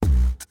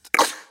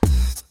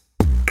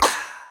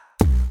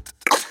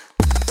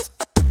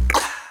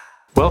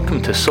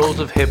Welcome to Souls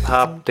of Hip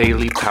Hop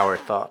Daily Power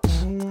Thoughts.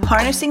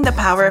 Harnessing the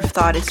power of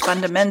thought is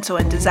fundamental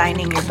in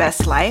designing your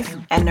best life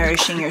and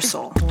nourishing your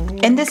soul.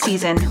 In this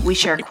season, we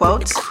share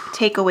quotes,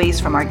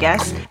 takeaways from our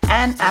guests,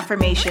 and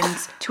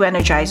affirmations to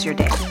energize your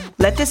day.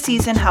 Let this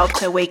season help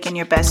to awaken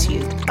your best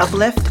you,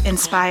 uplift,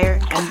 inspire,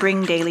 and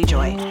bring daily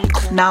joy.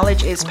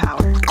 Knowledge is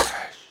power.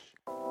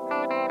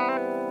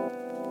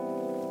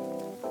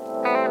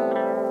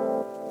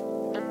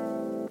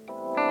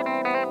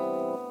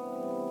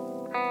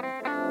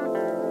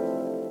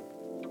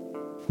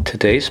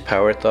 Today's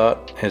Power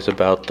Thought is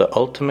about the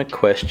ultimate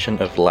question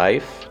of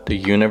life, the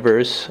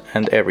universe,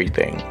 and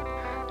everything.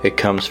 It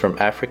comes from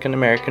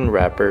African-American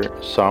rapper,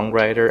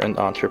 songwriter, and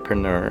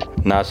entrepreneur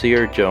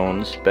Nasir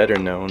Jones, better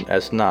known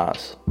as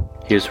Nas.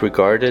 He is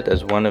regarded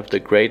as one of the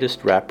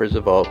greatest rappers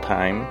of all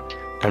time,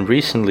 and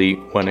recently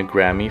won a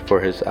Grammy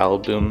for his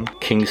album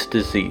King's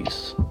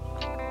Disease.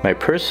 My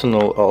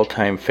personal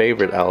all-time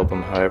favorite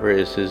album, however,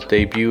 is his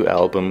debut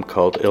album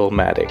called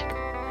Illmatic.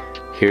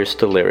 Here's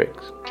the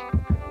lyrics.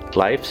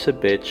 Life's a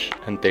bitch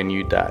and then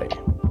you die.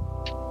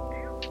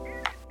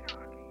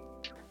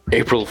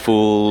 April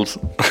Fools!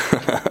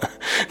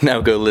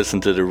 Now go listen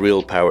to the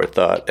real Power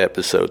Thought,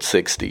 episode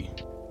 60.